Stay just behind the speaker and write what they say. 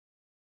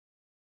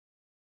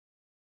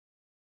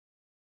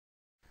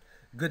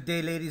Good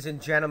day, ladies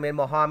and gentlemen.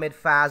 Mohammed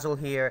Fazal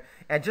here,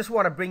 and just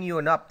want to bring you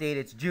an update.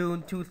 It's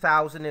June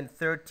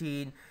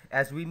 2013.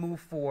 As we move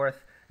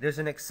forth, there's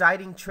an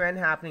exciting trend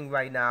happening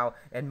right now,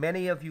 and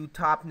many of you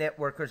top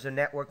networkers or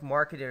network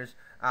marketers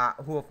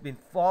who have been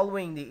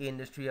following the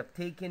industry have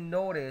taken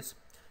notice,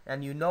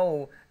 and you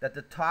know that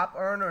the top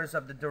earners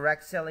of the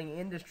direct selling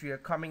industry are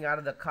coming out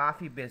of the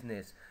coffee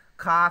business.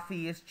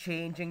 Coffee is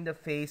changing the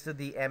face of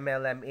the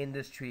MLM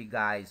industry,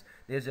 guys.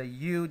 There's a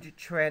huge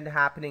trend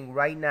happening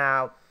right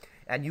now,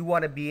 and you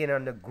want to be in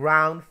on the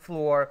ground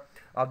floor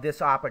of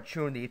this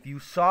opportunity. If you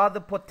saw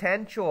the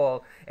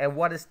potential and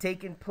what has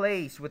taken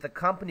place with a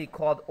company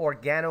called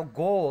Organo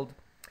Gold,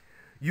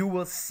 you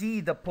will see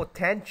the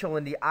potential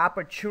and the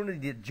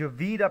opportunity that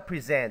Javita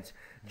presents.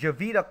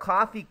 Javita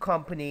Coffee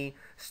Company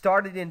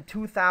started in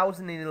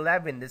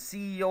 2011. The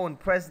CEO and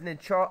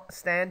President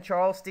Stan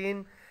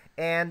Charleston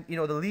and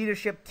the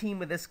leadership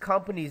team of this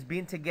company has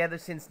been together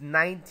since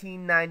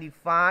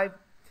 1995.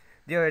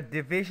 They're a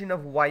division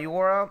of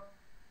Wayora,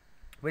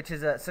 which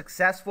is a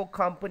successful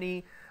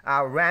company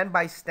ran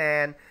by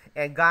Stan.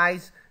 And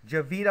guys,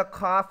 Javita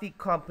Coffee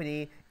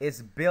Company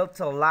is built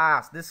to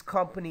last. This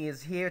company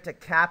is here to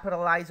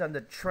capitalize on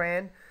the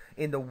trend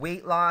in the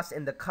weight loss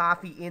and the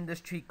coffee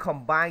industry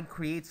combined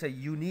creates a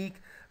unique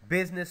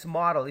business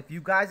model. If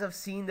you guys have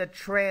seen the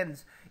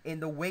trends in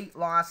the weight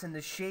loss and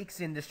the shakes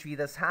industry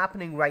that's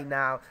happening right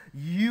now,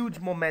 huge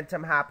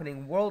momentum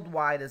happening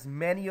worldwide as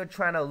many are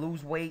trying to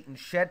lose weight and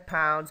shed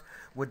pounds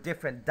with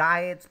different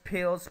diets,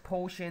 pills,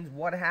 potions,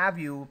 what have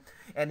you.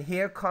 And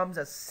here comes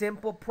a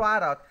simple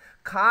product,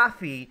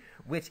 coffee,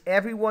 which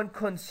everyone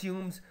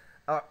consumes.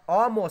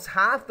 Almost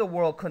half the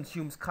world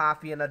consumes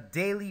coffee on a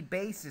daily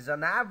basis.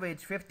 On average,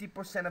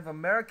 50% of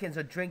Americans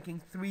are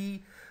drinking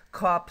 3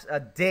 cups a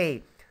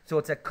day. So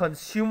it's a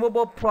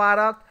consumable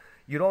product.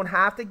 You don't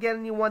have to get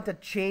anyone to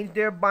change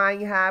their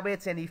buying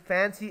habits, any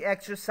fancy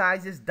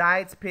exercises,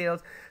 diets,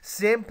 pills.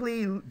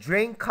 Simply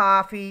drink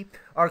coffee.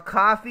 Our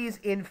coffee is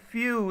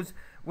infused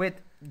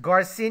with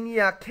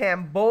Garcinia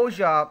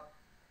cambogia,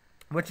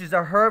 which is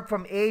a herb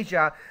from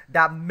Asia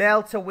that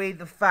melts away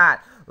the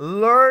fat.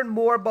 Learn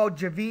more about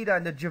Javita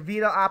and the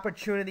Javita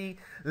opportunity.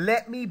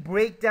 Let me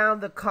break down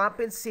the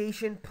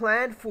compensation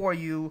plan for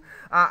you.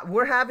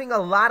 We're having a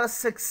lot of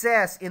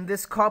success in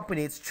this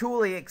company. It's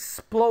truly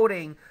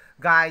exploding,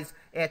 guys,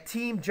 at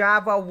Team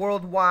Java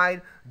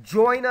Worldwide.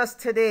 Join us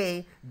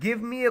today.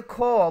 Give me a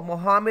call,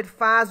 Mohammed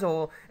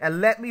Fazal, and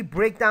let me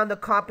break down the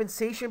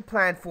compensation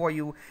plan for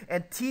you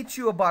and teach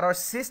you about our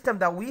system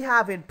that we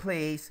have in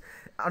place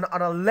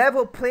on a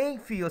level playing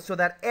field so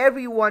that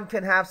everyone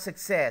can have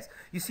success.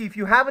 You see, if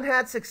you haven't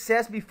had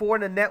success before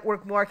in the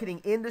network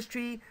marketing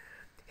industry,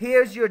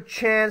 here's your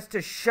chance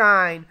to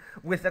shine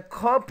with a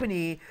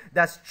company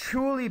that's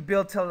truly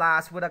built to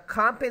last, with a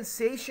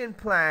compensation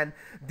plan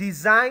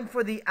designed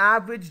for the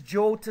average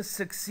Joe to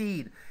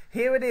succeed.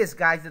 Here it is,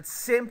 guys. It's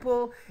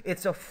simple,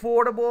 it's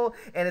affordable,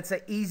 and it's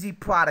an easy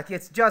product.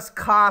 It's just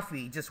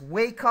coffee. Just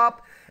wake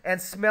up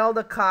and smell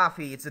the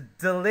coffee. It's a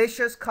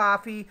delicious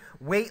coffee,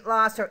 weight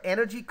loss or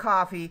energy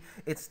coffee.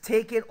 It's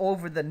taken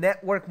over the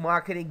network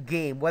marketing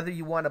game, whether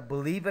you want to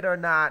believe it or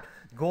not.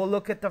 Go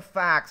look at the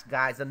facts,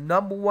 guys. The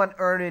 #1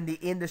 earner in the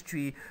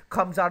industry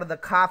comes out of the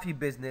coffee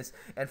business,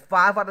 and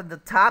 5 out of the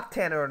top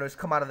 10 earners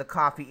come out of the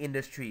coffee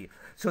industry.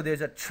 So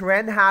there's a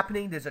trend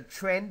happening. There's a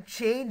trend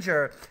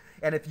changer.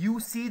 And if you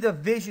see the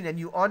vision and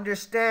you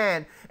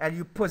understand and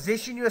you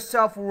position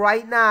yourself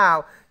right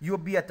now, you'll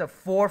be at the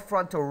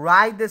forefront to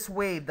ride this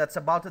wave that's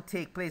about to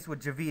take place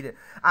with Javita.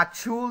 I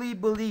truly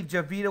believe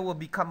Javita will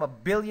become a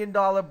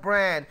billion-dollar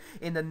brand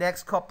in the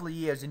next couple of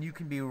years, and you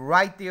can be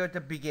right there at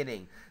the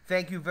beginning.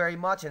 Thank you very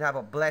much and have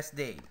a blessed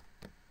day.